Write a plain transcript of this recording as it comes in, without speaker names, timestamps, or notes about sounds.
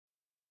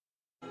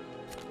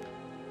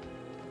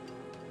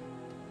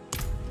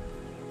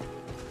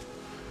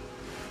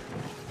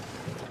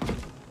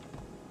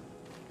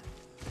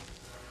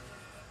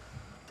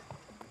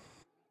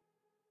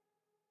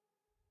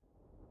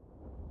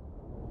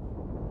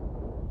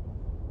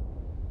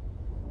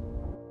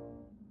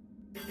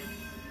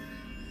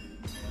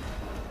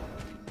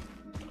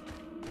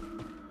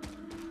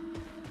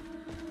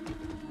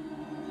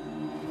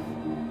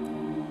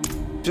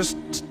Just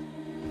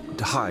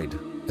hide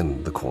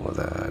in the corner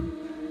there.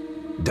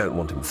 I don't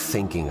want him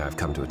thinking I've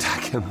come to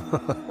attack him.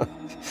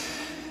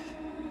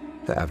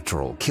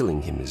 After all,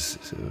 killing him is...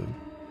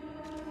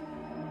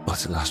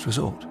 what's the last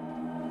resort?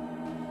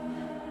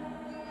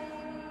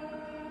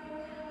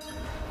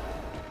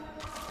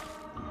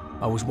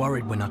 I was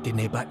worried when I didn't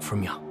hear back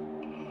from you.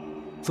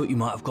 Thought you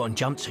might have gotten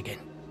jumped again.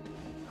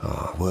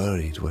 Ah,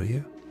 worried, were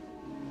you?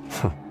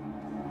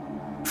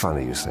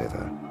 Funny you say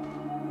that.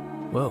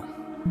 Well,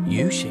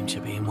 you seem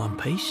to be in one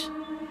piece.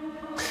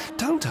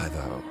 Don't I,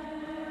 though?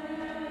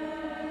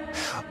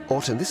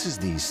 Orton, this is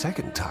the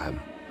second time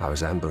I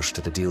was ambushed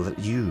at a deal that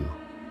you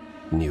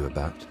knew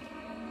about.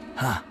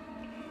 Huh.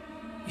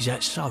 Is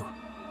that so?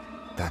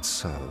 That's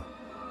so.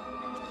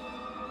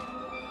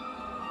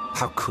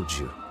 How could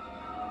you?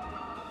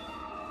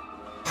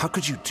 How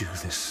could you do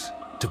this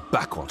to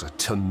Backwater,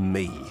 to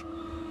me?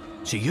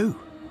 To you?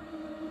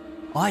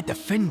 I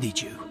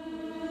defended you.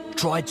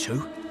 Tried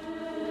to.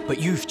 But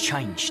you've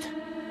changed.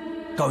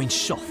 Going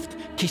soft,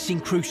 kissing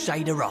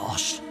Crusader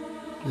arse,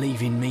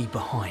 leaving me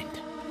behind.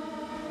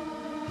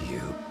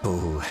 You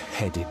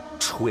bull-headed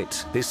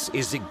twit. This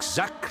is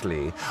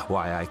exactly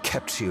why I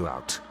kept you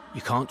out.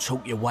 You can't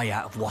talk your way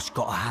out of what's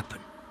gotta happen.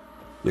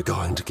 You're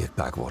going to get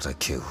Backwater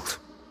killed.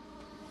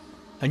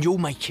 And you'll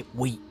make it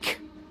weak.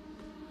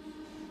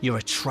 You're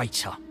a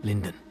traitor,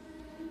 Lyndon.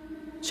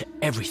 To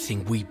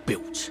everything we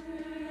built.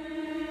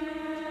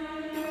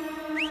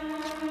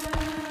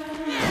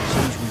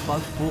 Seems we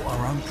both bought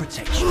our own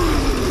protection. You're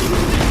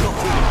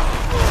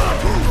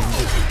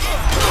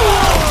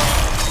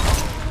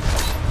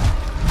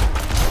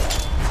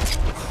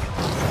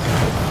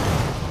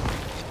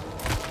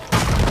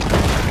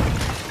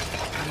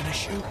gonna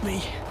shoot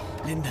me,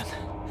 Lyndon?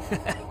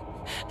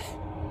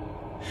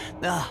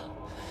 Nah,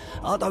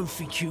 I don't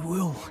think you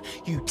will,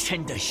 you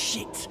tender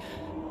shit.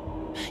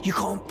 You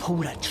can't pull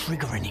that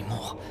trigger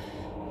anymore.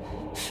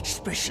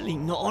 Especially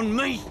not on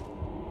me.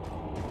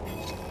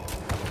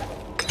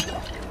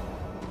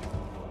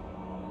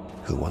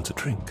 Who wants a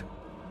drink?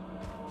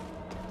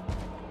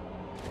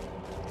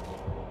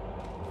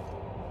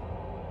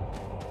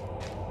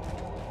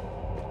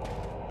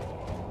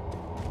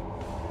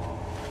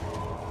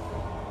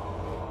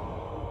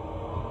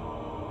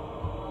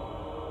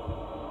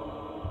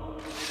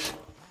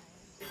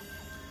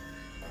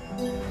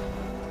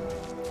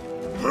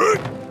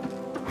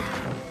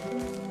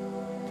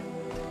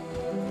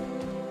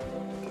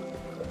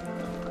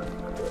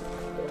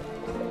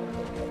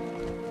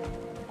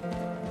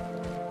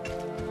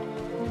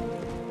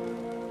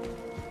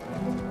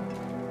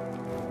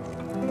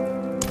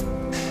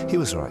 He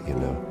was right, you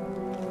know.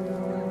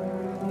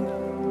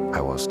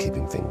 I was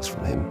keeping things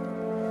from him.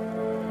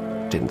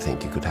 Didn't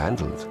think he could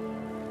handle it.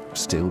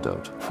 Still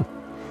don't.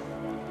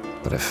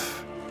 But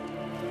if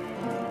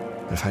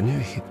I knew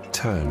he'd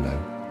turn,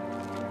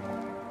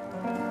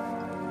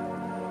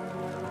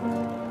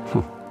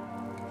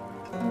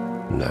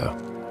 No.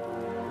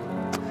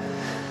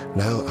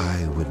 No,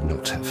 I would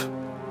not have.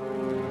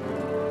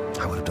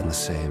 I would have done the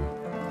same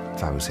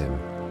if I was him.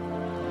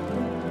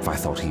 If I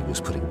thought he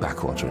was putting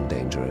Backwater in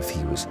danger, if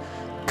he was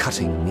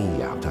cutting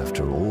me out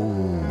after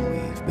all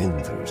we've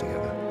been through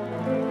together.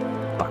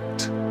 But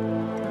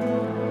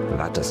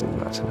that doesn't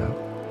matter now.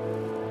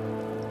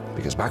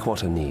 Because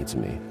Backwater needs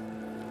me.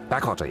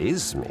 Backwater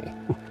is me.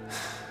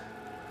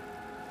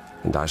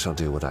 And I shall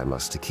do what I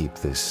must to keep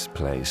this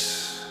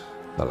place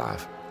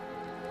alive.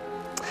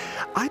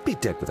 I'd be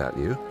dead without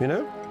you, you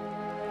know?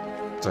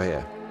 So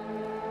here,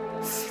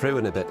 throw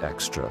in a bit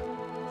extra.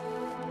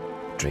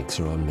 Drinks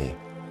are on me.